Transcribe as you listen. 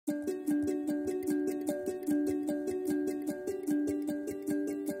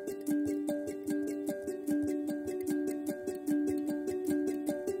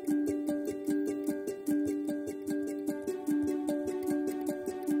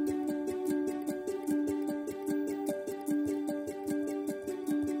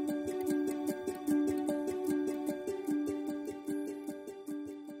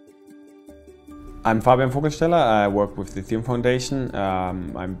I'm Fabian Vogelsteller. I work with the Ethereum Foundation.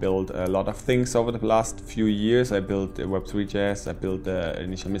 I built a lot of things over the last few years. I built Web3.js, I built the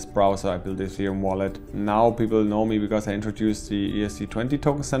initial Mist browser, I built the Ethereum wallet. Now people know me because I introduced the ERC20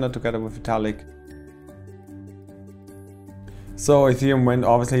 token standard together with Vitalik. So Ethereum went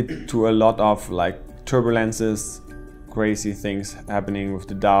obviously to a lot of turbulences, crazy things happening with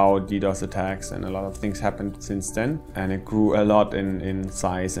the DAO, DDoS attacks, and a lot of things happened since then. And it grew a lot in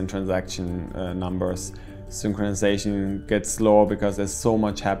size and transaction numbers. Synchronization gets slower because there's so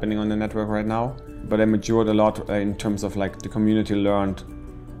much happening on the network right now. But it matured a lot in terms of the community learned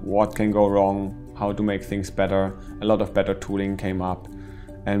what can go wrong, how to make things better. A lot of better tooling came up,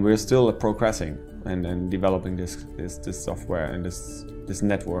 and we're still progressing and developing this software and this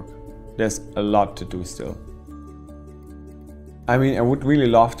network. There's a lot to do still. I mean, I would really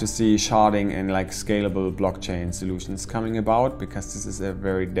love to see sharding and scalable blockchain solutions coming about, because this is a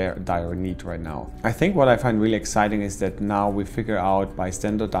very dire need right now. I think what I find really exciting is that now we figure out by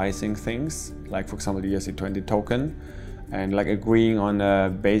standardizing things, like for example the ERC20 token, and agreeing on a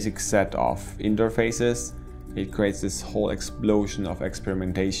basic set of interfaces, it creates this whole explosion of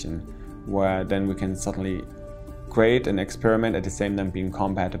experimentation, where then we can suddenly create an experiment at the same time being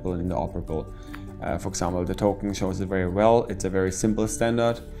compatible and interoperable. For example, the token shows it very well. It's a very simple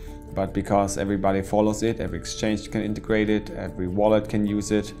standard, but because everybody follows it, every exchange can integrate it, every wallet can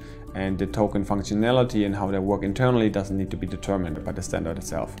use it, and the token functionality and how they work internally doesn't need to be determined by the standard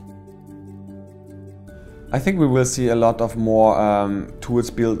itself. I think we will see a lot of more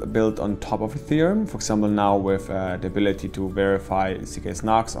tools built on top of Ethereum. For example, now with the ability to verify CK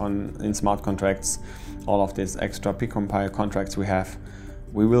snarks in smart contracts, all of these extra precompile contracts we have,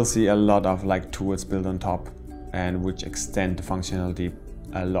 we will see a lot of tools built on top, and which extend the functionality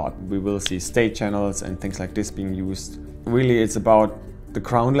a lot. We will see state channels and things like this being used. Really, it's about the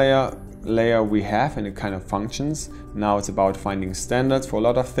ground layer we have and it kind of functions. Now it's about finding standards for a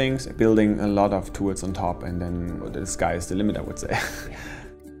lot of things, building a lot of tools on top, and then the sky is the limit, I would say.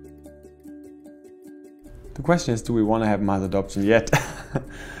 The question is, do we want to have mass adoption yet?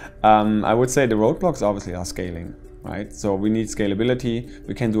 I would say the roadblocks obviously are scaling. Right? So we need scalability.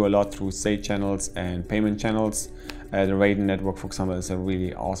 We can do a lot through state channels and payment channels. The Raiden network, for example, is a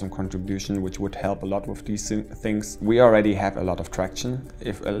really awesome contribution which would help a lot with these things. We already have a lot of traction.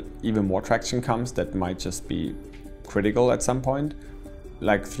 If even more traction comes, that might just be critical at some point.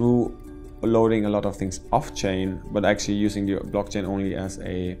 Through loading a lot of things off-chain, but actually using the blockchain only as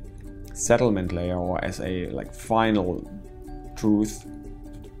a settlement layer or as a final truth,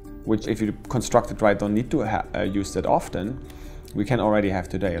 which if you construct it right don't need to use that often, we can already have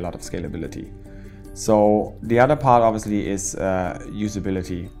today a lot of scalability. So the other part obviously is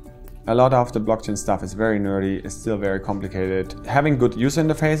usability. A lot of the blockchain stuff is very nerdy, it's still very complicated. Having good user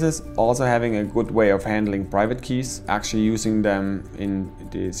interfaces, also having a good way of handling private keys, actually using them in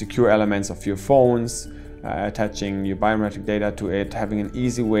the secure elements of your phones, attaching your biometric data to it, having an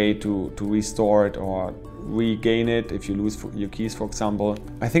easy way to restore it or regain it if you lose your keys, for example.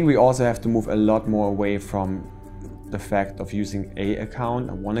 I think we also have to move a lot more away from the fact of using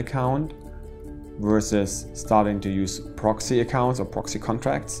one account, versus starting to use proxy accounts or proxy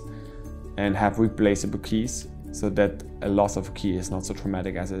contracts and have replaceable keys, so that a loss of a key is not so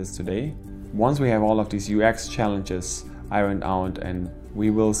traumatic as it is today. Once we have all of these UX challenges ironed out, and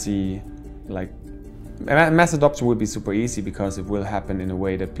we will see mass adoption will be super easy, because it will happen in a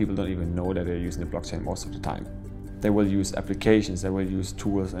way that people don't even know that they're using the blockchain most of the time. They will use applications, they will use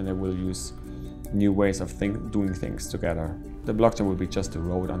tools, and they will use new ways of doing things together. The blockchain will be just a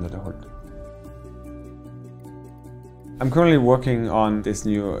road under the hood. I'm currently working on this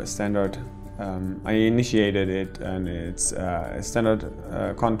new standard. I initiated it, and it's a standard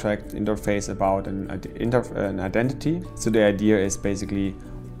contract interface about an identity. So the idea is basically,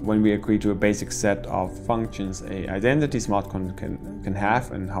 when we agree to a basic set of functions an identity smart contract can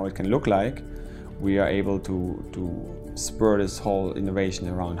have and how it can look like, we are able to spur this whole innovation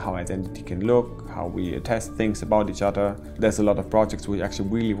around how identity can look, how we attest things about each other. There's a lot of projects we actually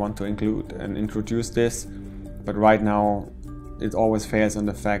really want to include and introduce this, but right now it always fails on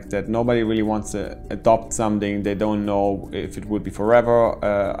the fact that nobody really wants to adopt something they don't know if it will be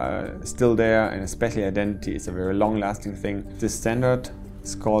forever still there, and especially identity is a very long-lasting thing. This standard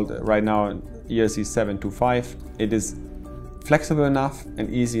is called right now ERC725. It is flexible enough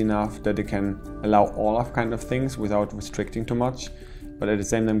and easy enough that it can allow all of kind of things without restricting too much, but at the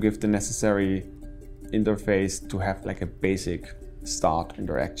same time give the necessary interface to have a basic start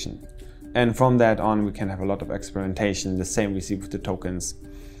interaction. And from that on, we can have a lot of experimentation, the same we see with the tokens,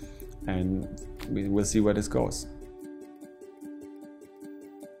 and we will see where this goes.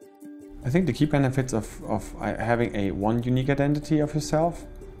 I think the key benefits of having one unique identity of yourself,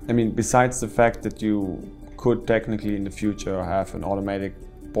 I mean, besides the fact that you could technically in the future have an automatic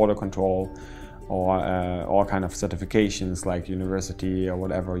border control or all kind of certifications like university or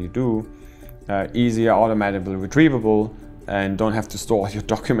whatever you do, easier, automatically retrievable, and don't have to store your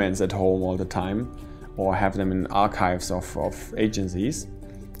documents at home all the time or have them in archives of agencies,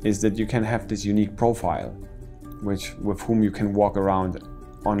 is that you can have this unique profile with whom you can walk around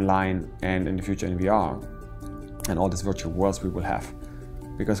online and in the future in VR and all these virtual worlds we will have.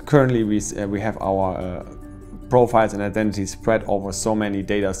 Because currently we have our profiles and identities spread over so many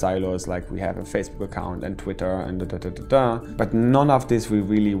data silos, like we have a Facebook account and Twitter and but none of this we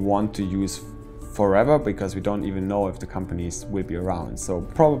really want to use forever because we don't even know if the companies will be around. So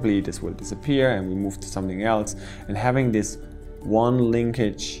probably this will disappear and we move to something else, and having this one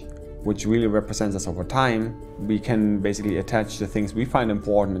linkage which really represents us over time, we can basically attach the things we find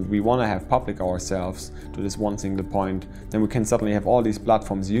important and we want to have public ourselves to this one single point. Then we can suddenly have all these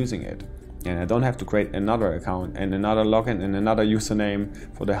platforms using it. And I don't have to create another account and another login and another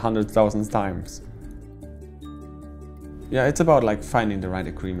username for the 100,000th times. Yeah, it's about like finding the right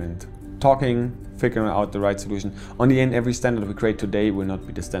agreement. Talking, figuring out the right solution. On the end, every standard we create today will not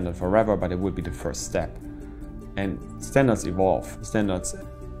be the standard forever, but it will be the first step. And standards evolve. Standards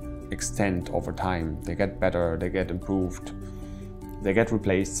extend over time. They get better, they get improved, they get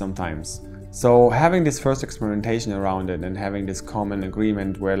replaced sometimes. So having this first experimentation around it and having this common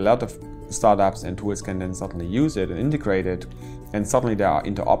agreement where a lot of startups and tools can then suddenly use it and integrate it, and suddenly they are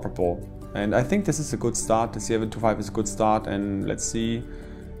interoperable. And I think this is a good start. The CR25 is a good start, and let's see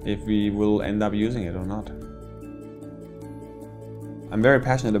if we will end up using it or not. I'm very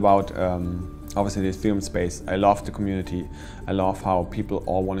passionate about obviously the Ethereum space. I love the community. I love how people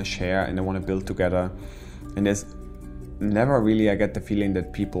all want to share and they want to build together. And there's never really, I get the feeling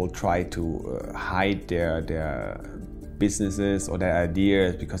that people try to hide their businesses or their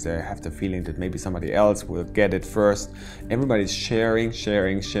ideas because they have the feeling that maybe somebody else will get it first. Everybody's sharing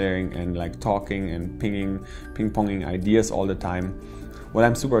and like talking and ping-ponging ideas all the time. What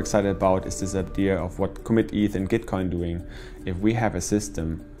I'm super excited about is this idea of what Commit ETH and Gitcoin doing. If we have a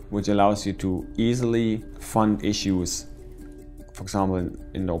system which allows you to easily fund issues, for example,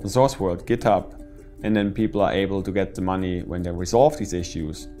 in the open source world, GitHub, and then people are able to get the money when they resolve these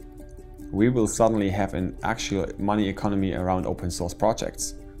issues, we will suddenly have an actual money economy around open source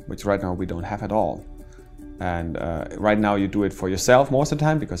projects, which right now we don't have at all. And right now you do it for yourself most of the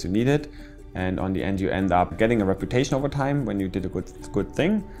time because you need it, and on the end you end up getting a reputation over time when you did a good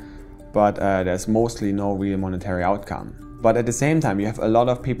thing, but there's mostly no real monetary outcome. But at the same time, you have a lot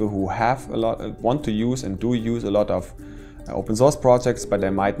of people who want to use and do use a lot of open source projects, but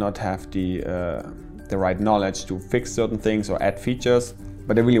they might not have the right knowledge to fix certain things or add features,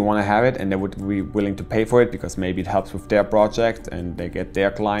 but they really want to have it and they would be willing to pay for it because maybe it helps with their project and they get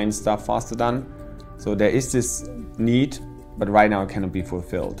their client stuff faster done. So there is this need, but right now it cannot be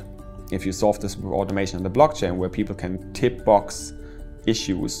fulfilled. If you solve this with automation on the blockchain where people can tip box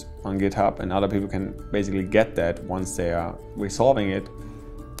issues on GitHub and other people can basically get that once they are resolving it,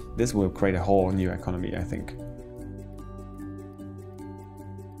 this will create a whole new economy, I think.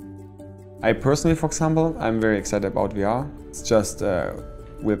 I personally, for example, I'm very excited about VR. It's just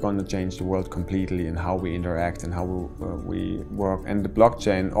we're going to change the world completely in how we interact and how we work. And the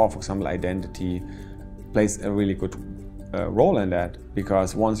blockchain, or for example identity, plays a really good role in that,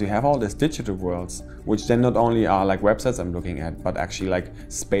 because once you have all these digital worlds, which then not only are like websites I'm looking at, but actually like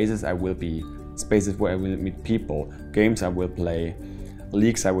spaces I will be, spaces where I will meet people, games I will play,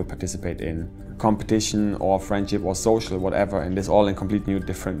 leagues I will participate in, competition or friendship or social, whatever, and this all in complete new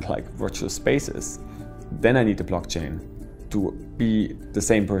different like virtual spaces. Then I need the blockchain to be the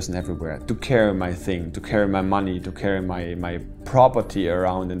same person everywhere, to carry my thing, to carry my money, to carry my property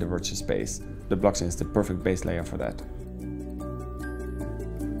around in the virtual space. The blockchain is the perfect base layer for that.